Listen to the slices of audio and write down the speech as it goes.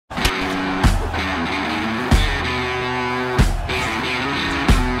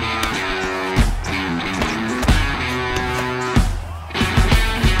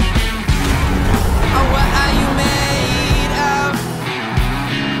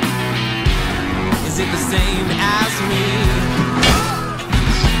Is it the same as me?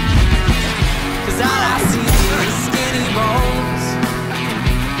 'Cause all I see is skinny bones.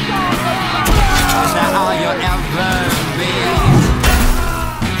 Is that all you'll ever be?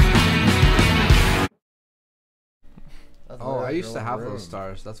 Oh, I used to have those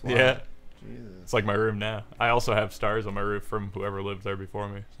stars. That's why. Yeah. Jesus. It's like my room now. I also have stars on my roof from whoever lived there before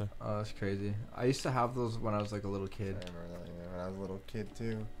me. So. Oh, that's crazy. I used to have those when I was like a little I kid. remember that, yeah, when I was a little kid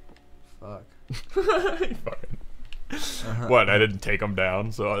too. Fuck. You fucking- What? I didn't take them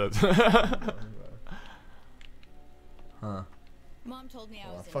down, so that's. Huh. Mom told me I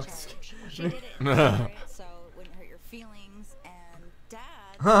Oh, was in fuck. charge. She did it in secret so it wouldn't hurt your feelings. And Dad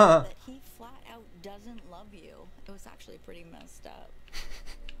said that he flat out doesn't love you. It was actually pretty messed up.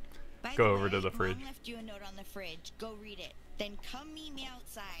 By Go the over to way, the fridge. Mom left you a note on the fridge. Go read it. Then come meet me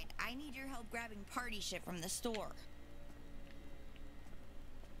outside. I need your help grabbing party shit from the store.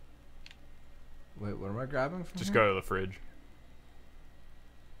 Wait, what am I grabbing from Just here? go to the fridge.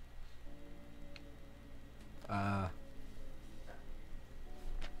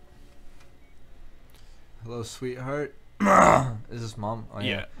 Hello, sweetheart. Is this Mom? Oh,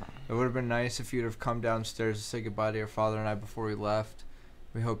 Yeah. It would have been nice if you'd have come downstairs to say goodbye to your father and I before we left.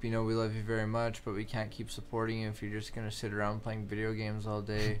 We hope you know we love you very much, but we can't keep supporting you if you're just going to sit around playing video games all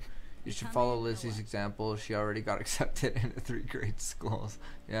day. You should follow Lizzie's example. She already got accepted into 3 grade schools.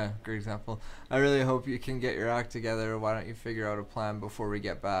 Yeah, great example. I really hope you can get your act together. Why don't you figure out a plan before we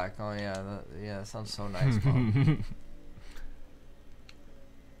get back? Oh, yeah, that sounds so nice, Mom.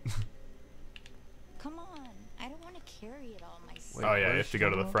 Come on. I don't want to carry it all myself. Wait, Oh yeah, where you is have to she go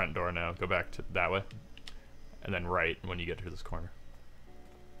to the going? front door now. Go back to that way, and then right when you get to this corner.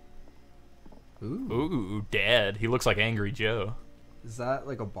 Ooh. Ooh, Dad. He looks like Angry Joe. Is that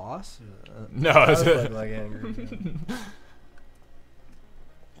like a boss? No, Does it's look like angry.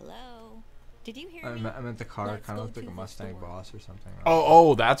 Hello? Did you hear I me? meant the car. Let's Kind go of looked like to a the Mustang store. boss or something.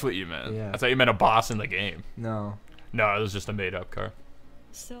 Oh, that's what you meant. Yeah. I thought you meant a boss in the game. No. No, it was just a made-up car.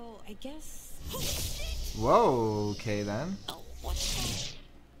 So, I guess... Whoa. Okay then. Oh, what's that?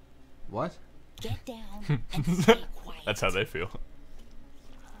 What? Get down and stay quiet. That's how they feel.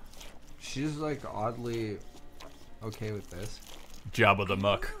 She's like oddly okay with this. Jabba the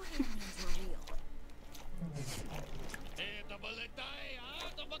Muck.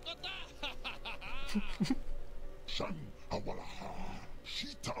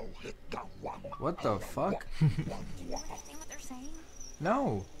 What the fuck? Do you understand what they're saying?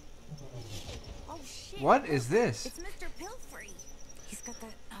 No. Oh, shit. What is this? It's Mr. Pilfrey. He's got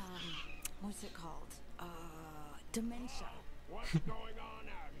that, what's it called? Dementia. What's going on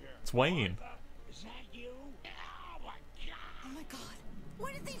out here? It's Wayne. Is that you? Oh my god! Oh my god.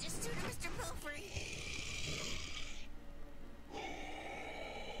 What did they just do to Mr. Pilfrey?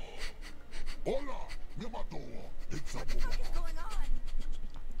 What the fuck is going on?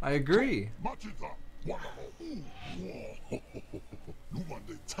 I agree.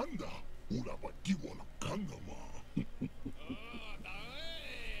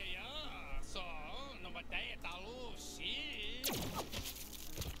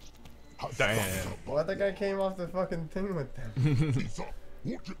 Damn. What, that guy came off the fucking thing with them?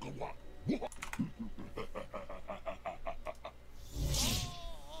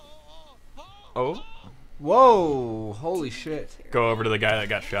 Oh, Whoa. Holy shit. go over to the guy that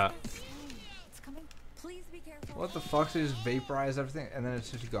got shot. It's coming. Please be careful. What the fuck? They just vaporize everything and then it's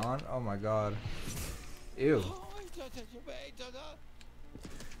just gone? Oh my god. Ew.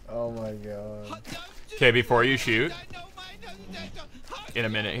 Oh my god. Okay, before you shoot, in a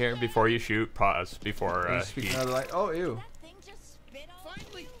minute here, before you shoot, pause before Are you he... speaking out of the light? Oh, ew. That thing just spit on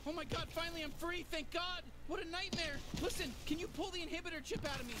Finally! Oh my god, finally I'm free, thank god! What a nightmare! Listen, can you pull the inhibitor chip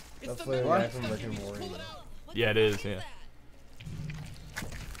out of me? It's That's the like memory the guy from stuff, Rick can and you just Morty. pull it out? Yeah, it is, yeah.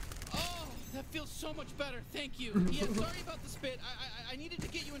 Oh, that feels so much better, thank you. Yeah, sorry about the spit. I needed to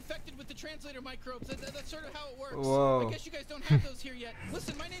get you infected with the translator microbes. That's sort of how it works. Whoa. I guess you guys don't have those here yet.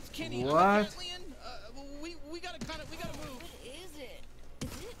 Listen, my name's Kenny. What? I'm a Gatlian. We gotta move. What is it?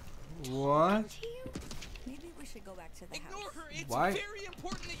 Is it What? to you? Maybe we should go back to the Ignore house. her. It's Why? very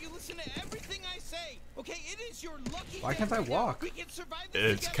important that you listen to everything I say. Okay, it is your lucky Why day can't I right now. walk? We can survive this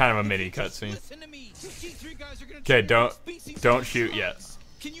It's together kind of a if mini you just cutscene. listen to me. G3 guys are gonna Okay, turn your species don't into shoot slugs. yet.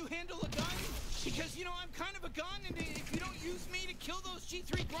 Can you handle a gun? Because, you know, I'm kind of a gun, and if you don't use me to kill those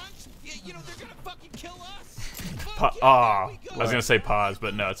G3 grunts, you know, they're gonna fucking kill us. Fuck yeah, I there we was go. gonna say pause,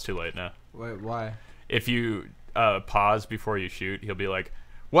 but no, it's too late now. Wait, why? If you pause before you shoot, he'll be like,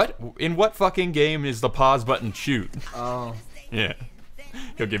 "What? In what fucking game is the pause button shoot?" Oh. Yeah,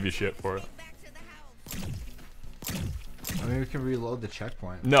 he'll give you shit for it. Back to the house. I mean, we can reload the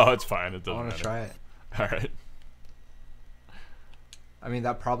checkpoint. No, it's fine. It I doesn't want to matter. try it. All right. I mean,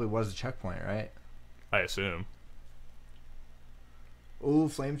 that probably was a checkpoint, right? I assume. Ooh,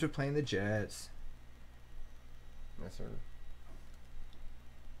 Flames are playing the Jets. Yes, sir.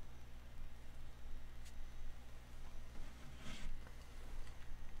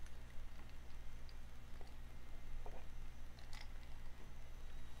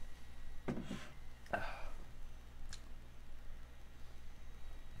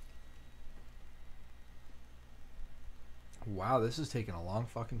 Wow, this is taking a long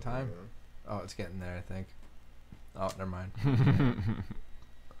fucking time. Oh, it's getting there, I think. Oh, never mind.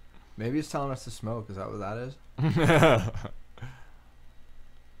 Maybe it's telling us to smoke. Is that what that is?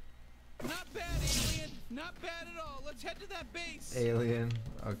 Not bad, alien. Not bad at all. Let's head to that base. Alien.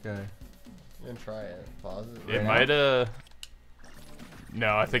 Okay. You can try it. Pause it. It Right might have.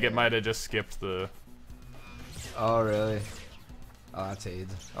 No, I think it might have just skipped the. Oh, really? Oh, that's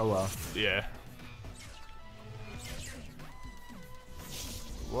AIDS. Oh, well. Yeah.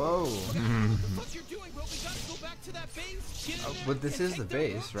 Whoa. What the fuck you're doing, bro? We gotta go back to that base. Get in there But this and is the take that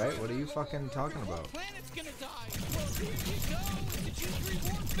base, road right? trip. What are you fucking talking Your whole about? planet's gonna die. Well, here you go. It's the G3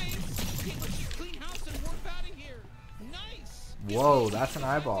 warp base. Okay, let's just clean house and warp out of here. Nice. Whoa, that's an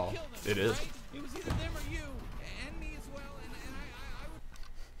eyeball. It is. Right? It was either them or you, and me as well, and I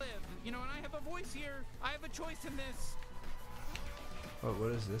would live. You know, and I have a voice here. I have a choice in this.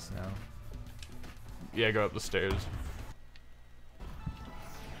 What is this now? Yeah, go up the stairs.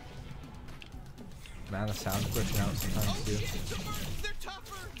 Man, the sound's glitching out Oh sometimes too. shit, it's over. They're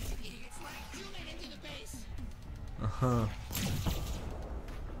tougher. It's like zooming into the base. Uh-huh.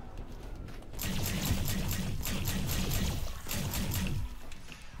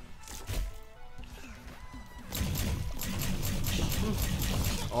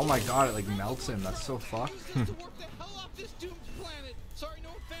 Oh my god, it like melts him. That's so fucked. Use this to warp the hell off this doomed planet. Sorry, no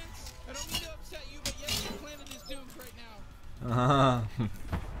offense. I don't mean to upset you, but yes, your planet is doomed right now. Uh-huh.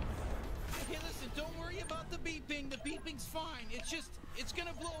 Hey, listen, don't worry about the beeping. The beeping's fine. It's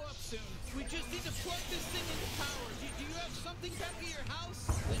gonna blow up soon. We just need to plug this thing into power. Do you have something back at your house?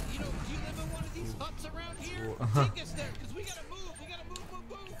 You know, do you live in one of these huts around here? Take us there, because we gotta move. We gotta move.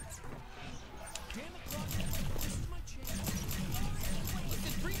 Damn it, Claudia. This is my chance.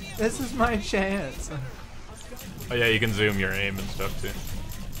 Listen, bring me up. This is my chance. Oh yeah, you can zoom your aim and stuff too,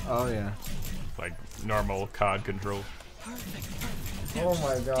 Oh yeah. like normal COD control. Oh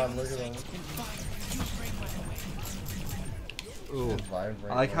my god, look at them. Ooh. Just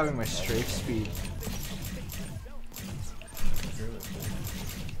vibrate I like having my like a- strafe speed.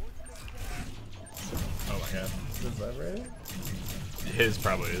 Oh my god. Is it vibrating? His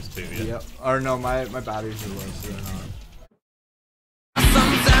probably is too. Yeah. Yep. Or no, my batteries are low, so they're not.